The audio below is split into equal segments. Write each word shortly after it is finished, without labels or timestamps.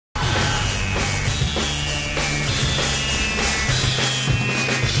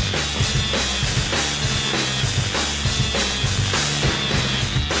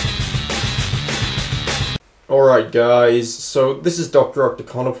Alright guys, so this is Dr.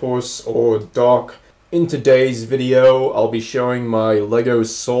 Octaconopus, or Doc. In today's video, I'll be showing my LEGO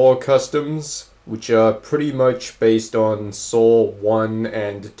Saw customs, which are pretty much based on Saw 1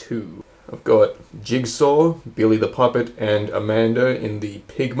 and 2. I've got Jigsaw, Billy the Puppet, and Amanda in the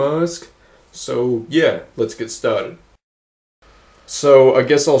pig mask. So yeah, let's get started. So I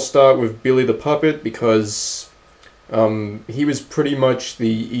guess I'll start with Billy the Puppet because he was pretty much the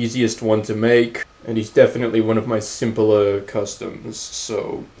easiest one to make, and he's definitely one of my simpler customs.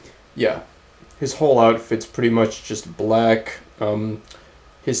 So yeah, his whole outfit's pretty much just black.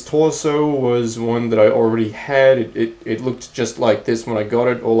 His torso was one that I already had. It looked just like this when I got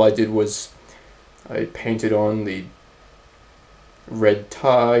it. All I did was I painted on the red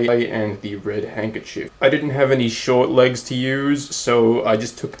tie and the red handkerchief. I didn't have any short legs to use, so I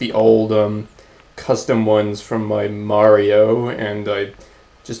just took the old custom ones from my Mario and I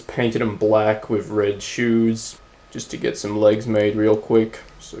just painted them black with red shoes just to get some legs made real quick.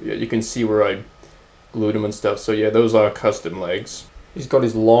 So yeah, you can see where I glued them and stuff. So yeah, those are custom legs. He's got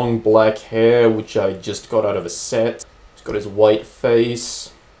his long black hair, which I just got out of a set. He's got his white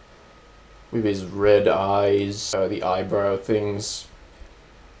face with his red eyes, the eyebrow things,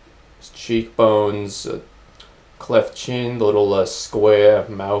 his cheekbones, cleft chin, the little square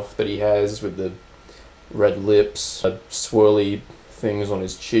mouth that he has with the red lips, swirly things on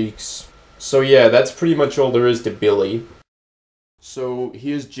his cheeks. So yeah, that's pretty much all there is to Billy. So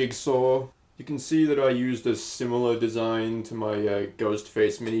here's Jigsaw. You can see that I used a similar design to my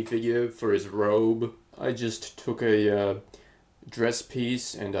Ghostface minifigure for his robe. I just took a dress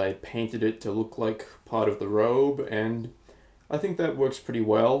piece and I painted it to look like part of the robe, and I think that works pretty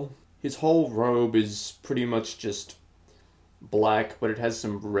well. His whole robe is pretty much just black, but it has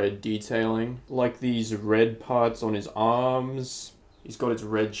some red detailing, like these red parts on his arms. He's got his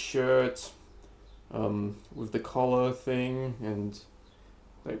red shirt with the collar thing, and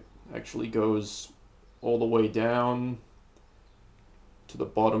that actually goes all the way down to the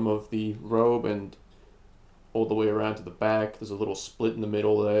bottom of the robe and all the way around to the back. There's a little split in the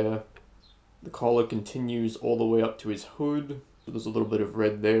middle there. The collar continues all the way up to his hood. So there's a little bit of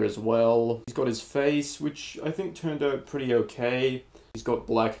red there as well. He's got his face, which I think turned out pretty okay. He's got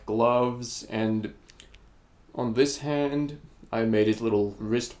black gloves, and on this hand, I made his little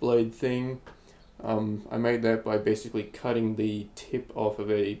wrist blade thing. I made that by basically cutting the tip off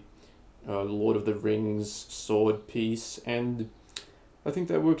of a Lord of the Rings sword piece, and I think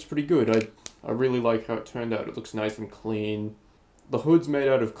that works pretty good. I really like how it turned out. It looks nice and clean. The hood's made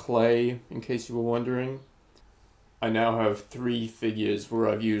out of clay, in case you were wondering. I now have 3 figures where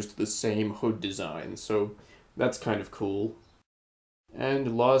I've used the same hood design, so that's kind of cool.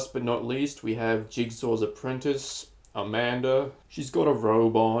 And last but not least, we have Jigsaw's apprentice, Amanda. She's got a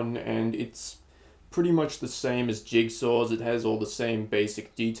robe on, and it's pretty much the same as Jigsaw's. It has all the same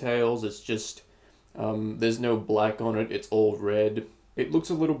basic details. It's just, there's no black on it, it's all red. It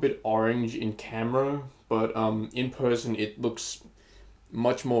looks a little bit orange in camera, but in person it looks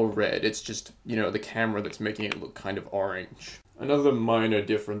much more red. It's just, you know, the camera that's making it look kind of orange. Another minor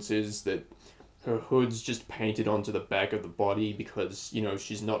difference is that her hood's just painted onto the back of the body because, you know,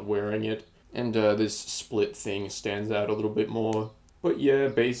 she's not wearing it. And this split thing stands out a little bit more. But yeah,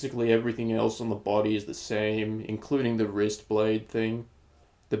 basically everything else on the body is the same, including the wrist blade thing.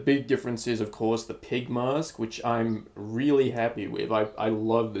 The big difference is, of course, the pig mask, which I'm really happy with. I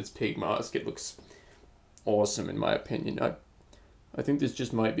love this pig mask. It looks awesome in my opinion. I think this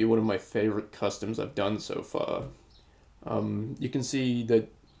just might be one of my favorite customs I've done so far. You can see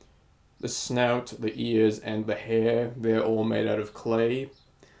that the snout, the ears, and the hair, they're all made out of clay,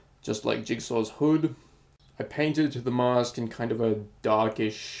 just like Jigsaw's hood. I painted the mask in kind of a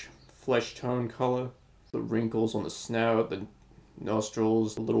darkish flesh tone color. The wrinkles on the snout, the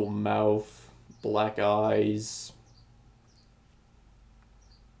nostrils, the little mouth, black eyes,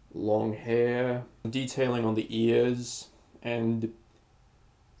 long hair, detailing on the ears, and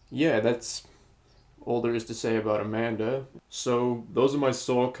yeah, that's all there is to say about Amanda. So those are my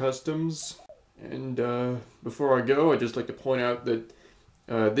Saw customs, and before I go, I'd just like to point out that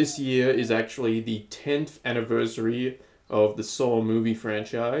this year is actually the 10th anniversary of the Saw movie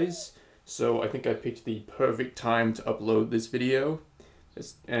franchise, so I think I picked the perfect time to upload this video,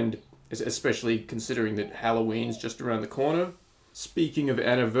 and especially considering that Halloween's just around the corner. Speaking of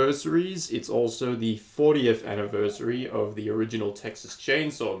anniversaries, it's also the 40th anniversary of the original Texas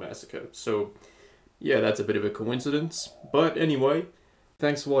Chainsaw Massacre, so yeah, that's a bit of a coincidence. But anyway,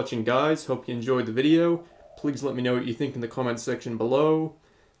 thanks for watching guys, hope you enjoyed the video. Please let me know what you think in the comments section below.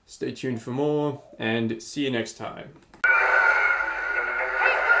 Stay tuned for more, and see you next time.